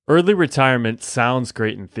Early retirement sounds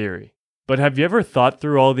great in theory, but have you ever thought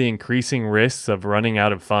through all the increasing risks of running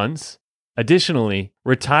out of funds? Additionally,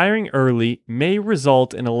 retiring early may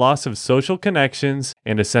result in a loss of social connections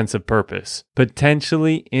and a sense of purpose,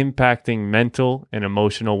 potentially impacting mental and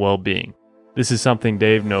emotional well-being. This is something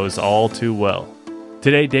Dave knows all too well.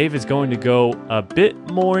 Today, Dave is going to go a bit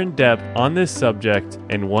more in depth on this subject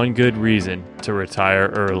and one good reason to retire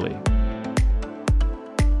early.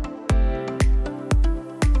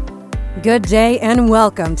 Good day and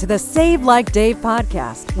welcome to the Save Like Dave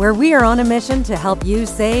podcast, where we are on a mission to help you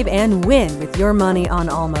save and win with your money on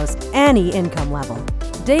almost any income level.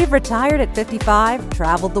 Dave retired at 55,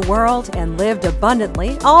 traveled the world, and lived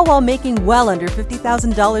abundantly, all while making well under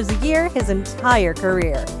 $50,000 a year his entire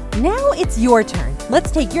career. Now it's your turn.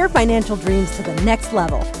 Let's take your financial dreams to the next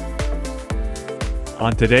level.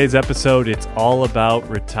 On today's episode, it's all about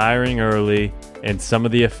retiring early and some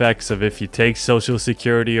of the effects of if you take Social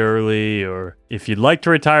Security early, or if you'd like to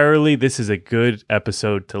retire early, this is a good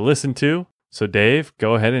episode to listen to. So Dave,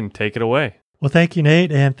 go ahead and take it away. Well, thank you,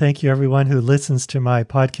 Nate, and thank you everyone who listens to my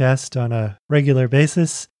podcast on a regular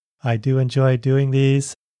basis. I do enjoy doing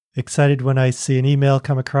these. Excited when I see an email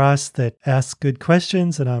come across that asks good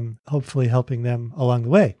questions, and I'm hopefully helping them along the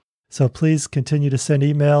way. So please continue to send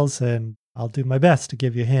emails, and I'll do my best to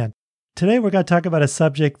give you a hand. Today, we're going to talk about a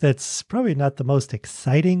subject that's probably not the most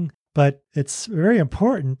exciting, but it's very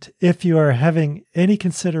important if you are having any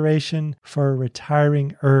consideration for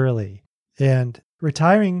retiring early. And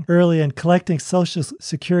retiring early and collecting Social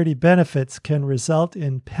Security benefits can result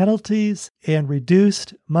in penalties and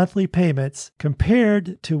reduced monthly payments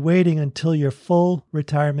compared to waiting until your full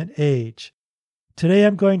retirement age. Today,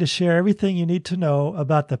 I'm going to share everything you need to know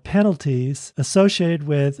about the penalties associated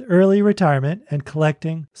with early retirement and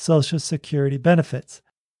collecting Social Security benefits.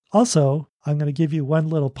 Also, I'm going to give you one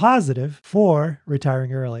little positive for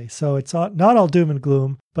retiring early. So it's not all doom and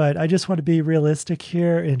gloom, but I just want to be realistic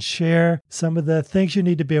here and share some of the things you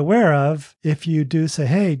need to be aware of if you do say,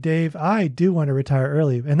 hey, Dave, I do want to retire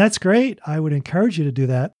early. And that's great. I would encourage you to do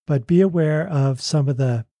that, but be aware of some of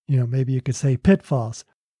the, maybe you could say pitfalls.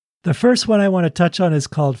 The first one I want to touch on is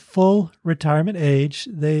called full retirement age.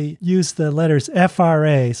 They use the letters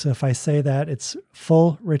FRA. So if I say that, it's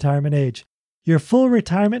full retirement age. Your full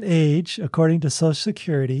retirement age, according to Social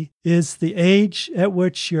Security, is the age at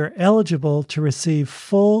which you're eligible to receive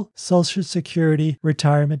full Social Security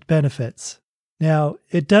retirement benefits. Now,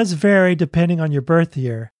 it does vary depending on your birth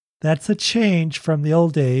year. That's a change from the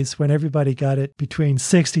old days when everybody got it between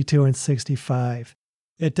 62 and 65.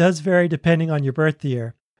 It does vary depending on your birth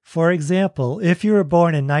year. For example, if you were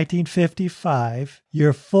born in 1955,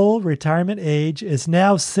 your full retirement age is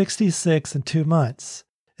now 66 and 2 months.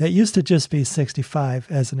 It used to just be 65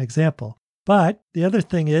 as an example. But the other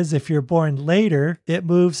thing is, if you're born later, it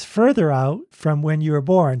moves further out from when you were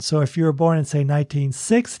born. So if you were born in, say,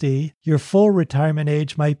 1960, your full retirement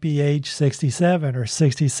age might be age 67 or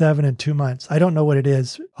 67 and 2 months. I don't know what it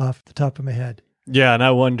is off the top of my head. Yeah, and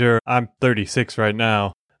I wonder, I'm 36 right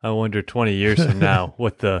now. I wonder 20 years from now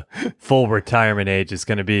what the full retirement age is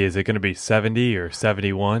going to be. Is it going to be 70 or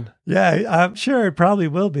 71? Yeah, I'm sure it probably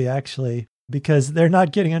will be, actually, because they're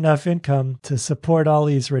not getting enough income to support all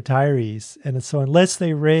these retirees. And so unless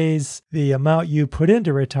they raise the amount you put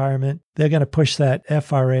into retirement, they're going to push that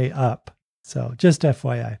FRA up. So just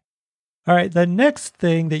FYI. All right, the next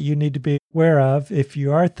thing that you need to be aware of if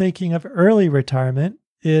you are thinking of early retirement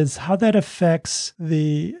is how that affects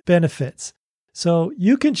the benefits. So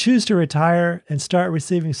you can choose to retire and start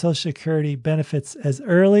receiving Social Security benefits as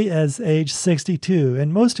early as age 62.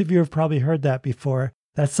 And most of you have probably heard that before.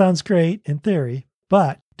 That sounds great in theory,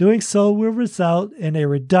 but doing so will result in a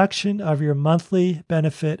reduction of your monthly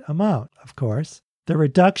benefit amount, of course. The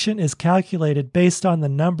reduction is calculated based on the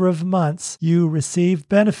number of months you receive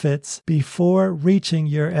benefits before reaching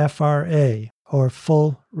your FRA, or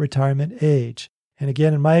full retirement age. And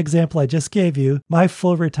again, in my example I just gave you, my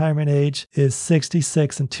full retirement age is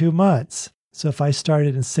 66 and 2 months. So if I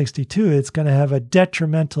started in 62, it's going to have a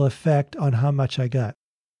detrimental effect on how much I got.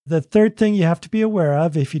 The third thing you have to be aware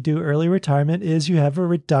of if you do early retirement is you have a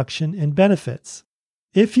reduction in benefits.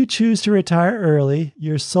 If you choose to retire early,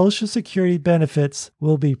 your Social Security benefits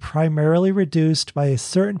will be primarily reduced by a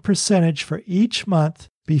certain percentage for each month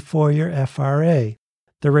before your FRA.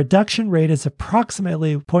 The reduction rate is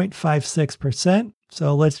approximately 0.56%,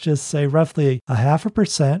 so let's just say roughly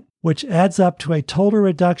 0.5%, which adds up to a total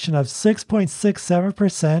reduction of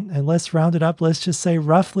 6.67%, and let's round it up, let's just say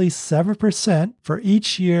roughly 7% for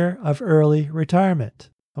each year of early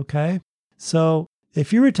retirement, okay? So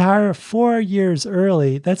If you retire 4 years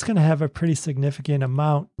early, that's going to have a pretty significant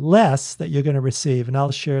amount less that you're going to receive, and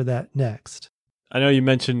I'll share that next. I know you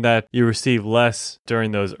mentioned that you receive less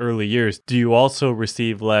during those early years. Do you also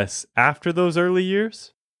receive less after those early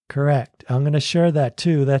years? Correct. I'm going to share that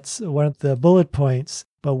too. That's one of the bullet points.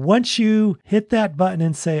 But once you hit that button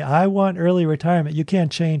and say, I want early retirement, you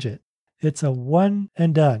can't change it. It's a one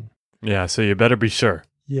and done. Yeah, so you better be sure.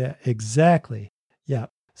 Yeah, exactly. Yeah.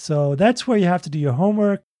 So that's where you have to do your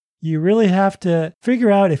homework. You really have to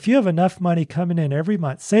figure out if you have enough money coming in every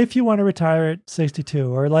month. Say if you want to retire at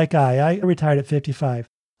 62, or like I retired at 55.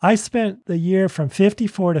 I spent the year from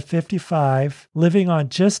 54 to 55 living on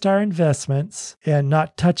just our investments and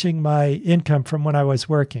not touching my income from when I was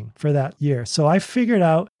working for that year. So I figured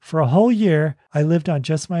out for a whole year, I lived on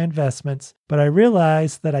just my investments, but I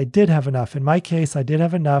realized that I did have enough. In my case, I did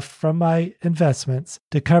have enough from my investments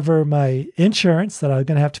to cover my insurance that I was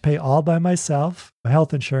going to have to pay all by myself,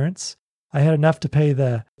 health insurance. I had enough to pay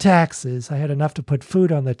the taxes. I had enough to put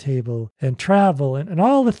food on the table and travel and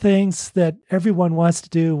all the things that everyone wants to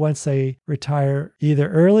do once they retire, either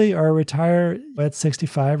early or retire at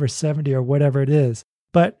 65 or 70 or whatever it is.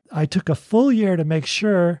 But I took a full year to make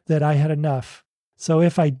sure that I had enough. So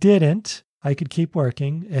if I didn't, I could keep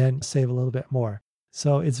working and save a little bit more.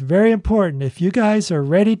 So it's very important. If you guys are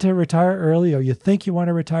ready to retire early or you think you want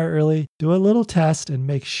to retire early, do a little test and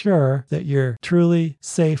make sure that you're truly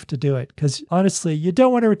safe to do it. Because honestly, you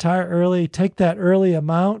don't want to retire early, take that early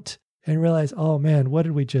amount and realize, oh man, what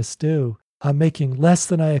did we just do? I'm making less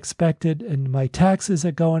than I expected and my taxes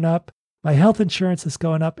are going up. My health insurance is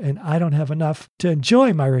going up and I don't have enough to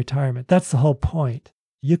enjoy my retirement. That's the whole point.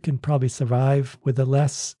 You can probably survive with a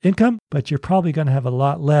less income, but you're probably going to have a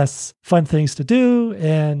lot less fun things to do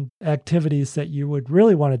and activities that you would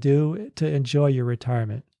really want to do to enjoy your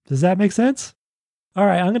retirement. Does that make sense? All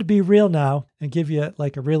right, I'm going to be real now and give you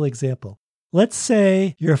like a real example. Let's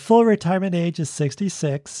say your full retirement age is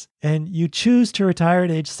 66 and you choose to retire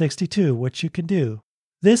at age 62, which you can do.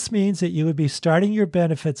 This means that you would be starting your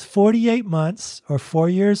benefits 48 months or 4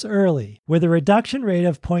 years early. With a reduction rate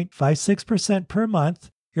of 0.56% per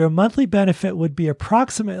month, your monthly benefit would be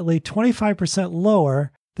approximately 25%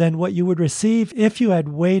 lower than what you would receive if you had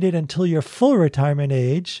waited until your full retirement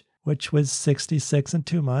age, which was 66 and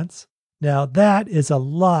 2 months. Now, that is a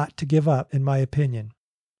lot to give up, in my opinion.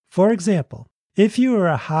 For example, if you are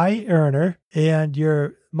a high earner and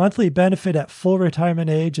your monthly benefit at full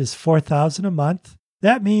retirement age is $4,000 a month,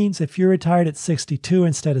 that means if you retired at 62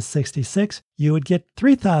 instead of 66, you would get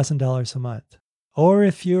 $3,000 a month. Or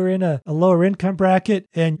if you're in a lower income bracket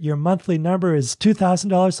and your monthly number is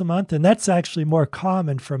 $2,000 a month, and that's actually more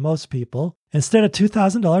common for most people, instead of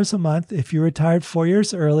 $2,000 a month, if you retired 4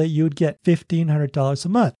 years early, you would get $1,500 a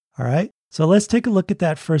month. All right. So let's take a look at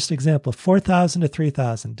that first example, $4,000 to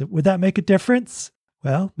 $3,000. Would that make a difference?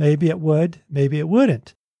 Well, maybe it would, maybe it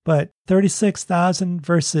wouldn't. But $36,000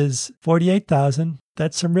 versus $48,000,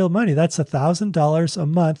 that's some real money. That's $1,000 a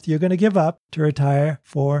month you're going to give up to retire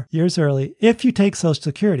 4 years early if you take Social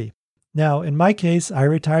Security. Now, in my case, I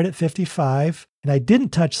retired at 55 and I didn't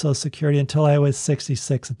touch Social Security until I was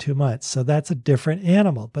 66 and 2 months. So that's a different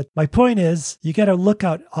animal. But my point is, you got to look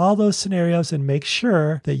out all those scenarios and make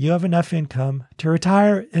sure that you have enough income to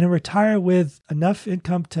retire and retire with enough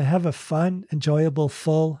income to have a fun, enjoyable,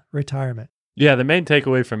 full retirement. Yeah, the main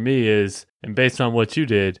takeaway from me is, and based on what you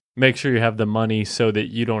did, make sure you have the money so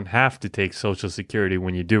that you don't have to take Social Security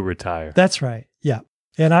when you do retire. That's right. Yeah.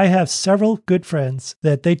 And I have several good friends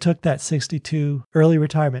that they took that 62 early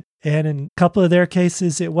retirement. And in a couple of their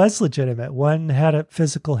cases, it was legitimate. One had a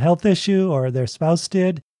physical health issue or their spouse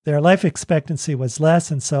did. Their life expectancy was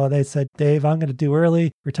less. And so they said, Dave, I'm going to do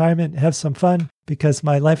early retirement, have some fun because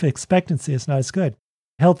my life expectancy is not as good.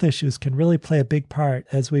 Health issues can really play a big part,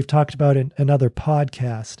 as we've talked about in another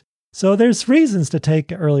podcast. So there's reasons to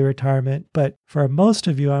take early retirement, but for most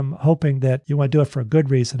of you, I'm hoping that you want to do it for a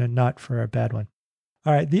good reason and not for a bad one.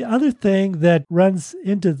 All right, the other thing that runs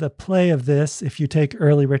into the play of this, if you take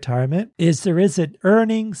early retirement, is there is an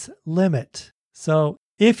earnings limit. So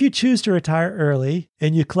if you choose to retire early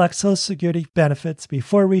and you collect Social Security benefits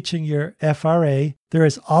before reaching your FRA, there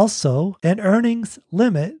is also an earnings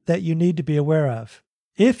limit that you need to be aware of.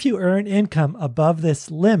 If you earn income above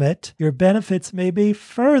this limit, your benefits may be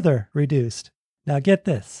further reduced. Now get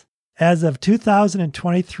this. As of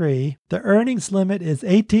 2023, the earnings limit is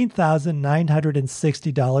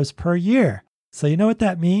 $18,960 per year. So you know what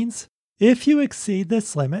that means? If you exceed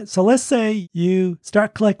this limit, so let's say you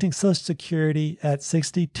start collecting Social Security at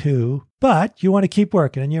 62, but you want to keep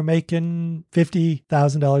working and you're making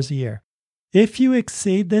 $50,000 a year. If you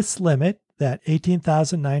exceed this limit, that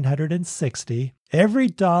 $18,960, Every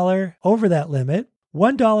dollar over that limit,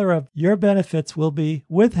 $1 of your benefits will be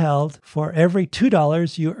withheld for every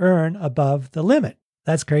 $2 you earn above the limit.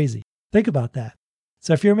 That's crazy. Think about that.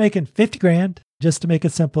 So if you're making 50 grand, just to make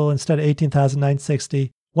it simple, instead of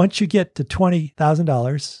 $18,960, once you get to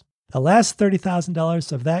 $20,000, the last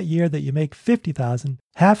 $30,000 of that year that you make $50,000,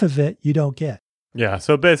 half of it you don't get. Yeah,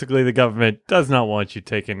 so basically the government does not want you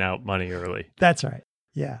taking out money early. That's right.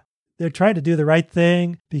 Yeah. They're trying to do the right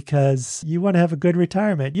thing because you want to have a good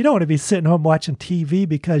retirement. You don't want to be sitting home watching TV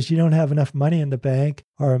because you don't have enough money in the bank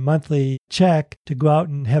or a monthly check to go out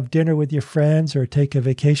and have dinner with your friends or take a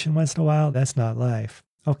vacation once in a while. That's not life.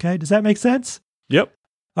 Okay, does that make sense? Yep.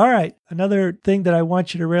 All right. Another thing that I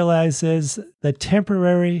want you to realize is the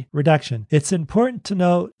temporary reduction. It's important to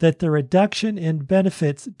note that the reduction in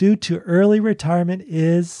benefits due to early retirement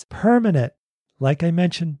is permanent. Like I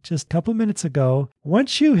mentioned just a couple minutes ago,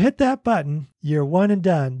 once you hit that button, you're one and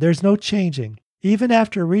done. There's no changing. Even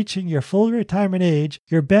after reaching your full retirement age,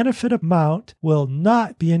 your benefit amount will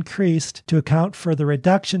not be increased to account for the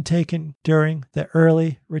reduction taken during the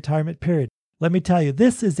early retirement period. Let me tell you,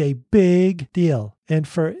 this is a big deal. And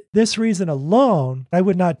for this reason alone, I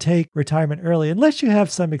would not take retirement early unless you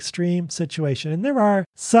have some extreme situation. And there are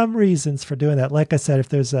some reasons for doing that. Like I said, if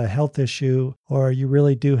there's a health issue or you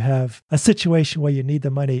really do have a situation where you need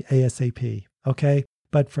the money ASAP, okay?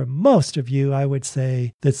 But for most of you, I would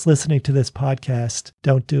say that's listening to this podcast,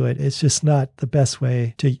 don't do it. It's just not the best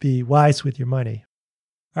way to be wise with your money.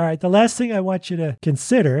 All right, the last thing I want you to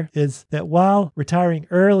consider is that while retiring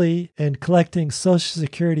early and collecting Social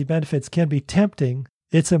Security benefits can be tempting,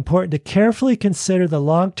 it's important to carefully consider the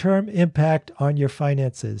long-term impact on your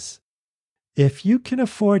finances. If you can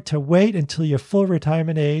afford to wait until your full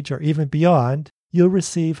retirement age or even beyond, you'll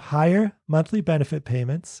receive higher monthly benefit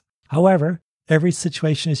payments. However, every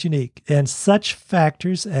situation is unique, and such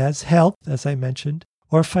factors as health, as I mentioned,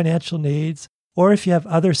 or financial needs, or if you have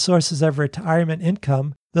other sources of retirement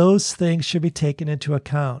income, those things should be taken into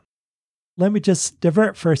account. Let me just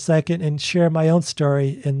divert for a second and share my own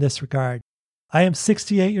story in this regard. I am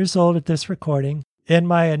 68 years old at this recording, and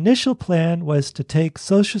my initial plan was to take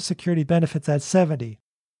Social Security benefits at 70.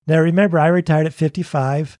 Now remember, I retired at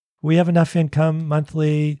 55. We have enough income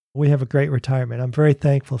monthly. We have a great retirement. I'm very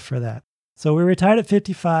thankful for that. So we retired at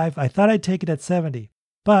 55. I thought I'd take it at 70.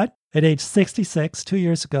 But at age 66, 2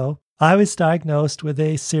 years ago, I was diagnosed with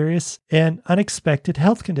a serious and unexpected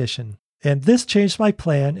health condition. And this changed my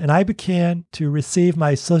plan, and I began to receive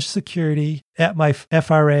my Social Security at my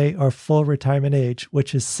FRA or full retirement age,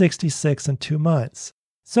 which is 66 and 2 months.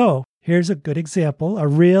 So here's a good example, a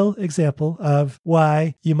real example of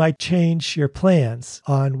why you might change your plans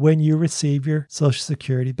on when you receive your Social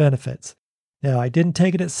Security benefits. Now, I didn't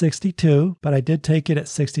take it at 62, but I did take it at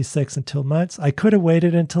 66 and 2 months. I could have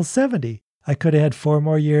waited until 70. I could have had 4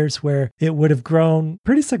 more years where it would have grown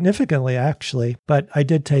pretty significantly, actually, but I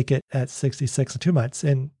did take it at 66 and 2 months,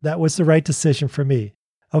 and that was the right decision for me.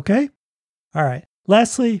 Okay? All right.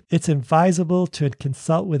 Lastly, it's advisable to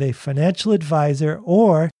consult with a financial advisor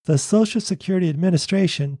or the Social Security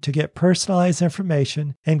Administration to get personalized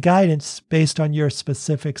information and guidance based on your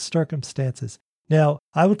specific circumstances. Now,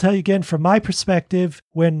 I will tell you again, from my perspective,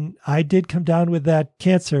 when I did come down with that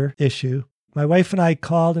cancer issue, my wife and I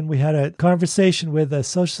called and we had a conversation with a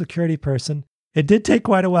Social Security person. It did take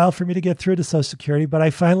quite a while for me to get through to Social Security, but I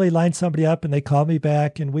finally lined somebody up and they called me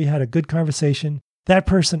back and we had a good conversation. That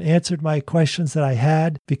person answered my questions that I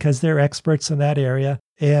had because they're experts in that area,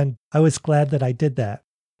 and I was glad that I did that.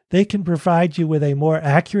 They can provide you with a more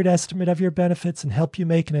accurate estimate of your benefits and help you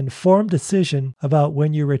make an informed decision about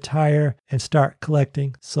when you retire and start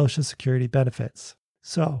collecting Social Security benefits.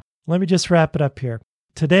 So let me just wrap it up here.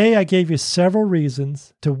 Today, I gave you several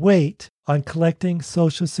reasons to wait on collecting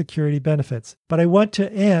Social Security benefits, but I want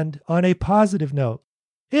to end on a positive note.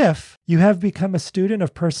 If you have become a student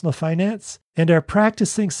of personal finance and are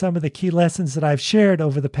practicing some of the key lessons that I've shared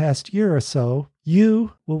over the past year or so,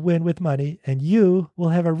 you will win with money and you will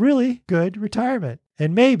have a really good retirement.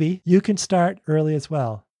 And maybe you can start early as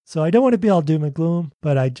well. So I don't want to be all doom and gloom,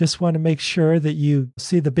 but I just want to make sure that you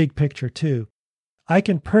see the big picture too. I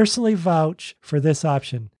can personally vouch for this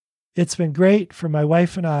option. It's been great for my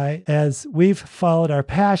wife and I as we've followed our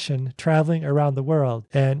passion traveling around the world.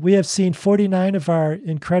 And we have seen 49 of our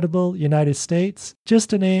incredible United States, just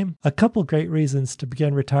to name a couple great reasons to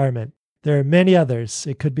begin retirement. There are many others.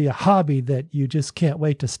 It could be a hobby that you just can't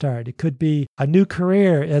wait to start. It could be a new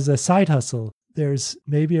career as a side hustle. There's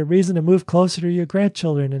maybe a reason to move closer to your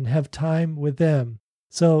grandchildren and have time with them.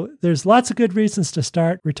 So there's lots of good reasons to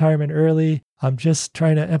start retirement early. I'm just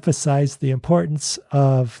trying to emphasize the importance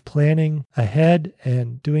of planning ahead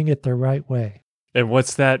and doing it the right way. And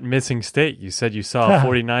what's that missing state? You said you saw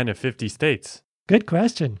 49 of 50 states. Good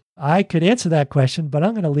question. I could answer that question, but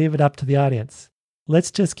I'm going to leave it up to the audience.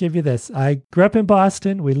 Let's just give you this. I grew up in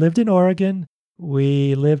Boston. We lived in Oregon.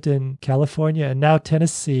 We lived in California and now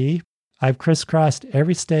Tennessee. I've crisscrossed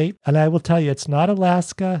every state. And I will tell you, it's not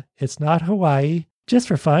Alaska. It's not Hawaii. Just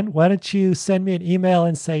for fun, why don't you send me an email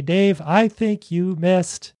and say, Dave, I think you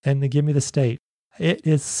missed, and then give me the state. It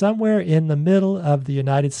is somewhere in the middle of the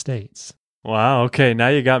United States. Wow. Okay. Now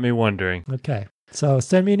you got me wondering. Okay. So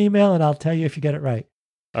send me an email and I'll tell you if you get it right.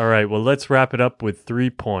 All right. Well, let's wrap it up with 3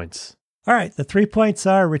 points. All right. The 3 points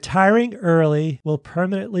are retiring early will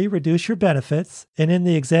permanently reduce your benefits. And in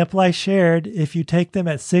the example I shared, if you take them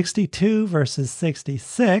at 62 versus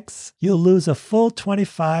 66, you'll lose a full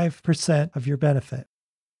 25% of your benefit.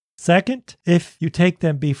 Second, if you take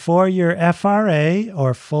them before your FRA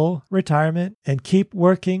or full retirement and keep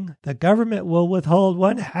working, the government will withhold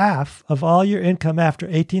 1/2 of all your income after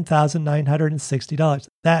 $18,960.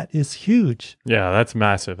 That is huge. Yeah, that's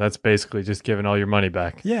massive. That's basically just giving all your money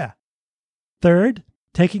back. Yeah. Third,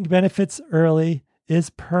 taking benefits early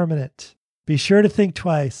is permanent. Be sure to think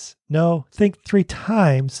twice. No, think 3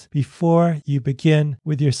 times before you begin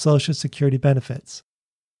with your Social Security benefits.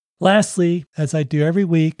 Lastly, as I do every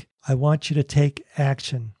week, I want you to take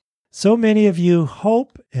action. So many of you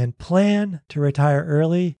hope and plan to retire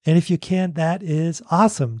early, and if you can, that is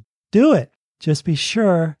awesome. Do it. Just be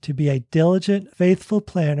sure to be a diligent, faithful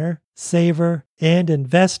planner, saver, and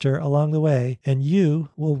investor along the way, and you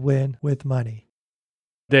will win with money.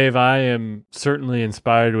 Dave, I am certainly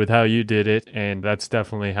inspired with how you did it, and that's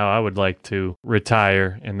definitely how I would like to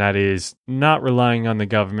retire, and that is not relying on the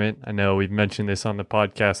government. I know we've mentioned this on the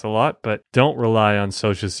podcast a lot, but don't rely on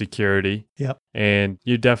Social Security. Yep. And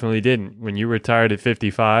you definitely didn't. When you retired at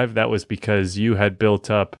 55, that was because you had built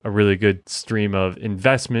up a really good stream of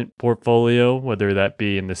investment portfolio, whether that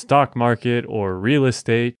be in the stock market or real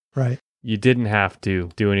estate. Right. You didn't have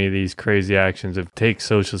to do any of these crazy actions of take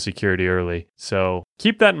Social Security early. So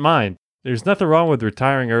keep that in mind. There's nothing wrong with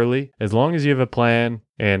retiring early as long as you have a plan,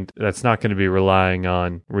 and that's not going to be relying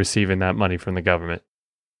on receiving that money from the government.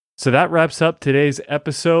 So that wraps up today's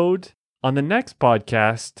episode. On the next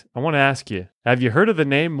podcast, I want to ask you, have you heard of the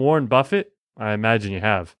name Warren Buffett? I imagine you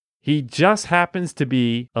have. He just happens to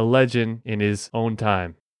be a legend in his own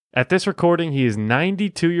time. At this recording, he is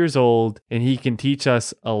 92 years old, and he can teach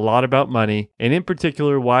us a lot about money, and in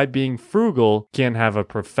particular, why being frugal can have a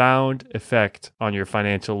profound effect on your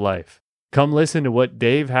financial life. Come listen to what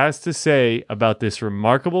Dave has to say about this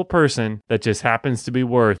remarkable person that just happens to be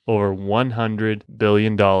worth over $100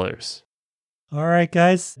 billion. All right,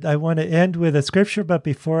 guys, I want to end with a scripture, but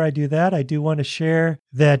before I do that, I do want to share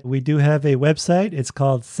that we do have a website. It's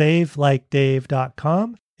called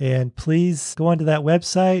savelikedave.com. And please go onto that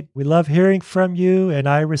website. We love hearing from you, and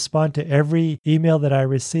I respond to every email that I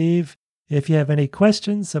receive. If you have any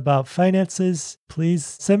questions about finances, please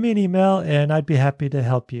send me an email, and I'd be happy to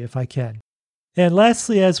help you if I can. And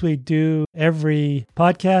lastly, as we do every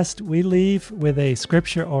podcast, we leave with a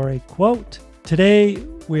scripture or a quote. Today,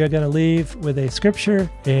 we are going to leave with a scripture,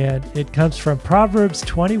 and it comes from Proverbs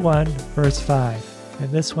 21, verse 5. And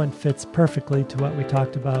this one fits perfectly to what we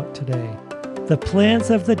talked about today. The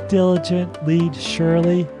plans of the diligent lead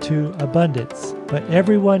surely to abundance, but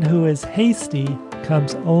everyone who is hasty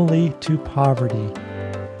comes only to poverty.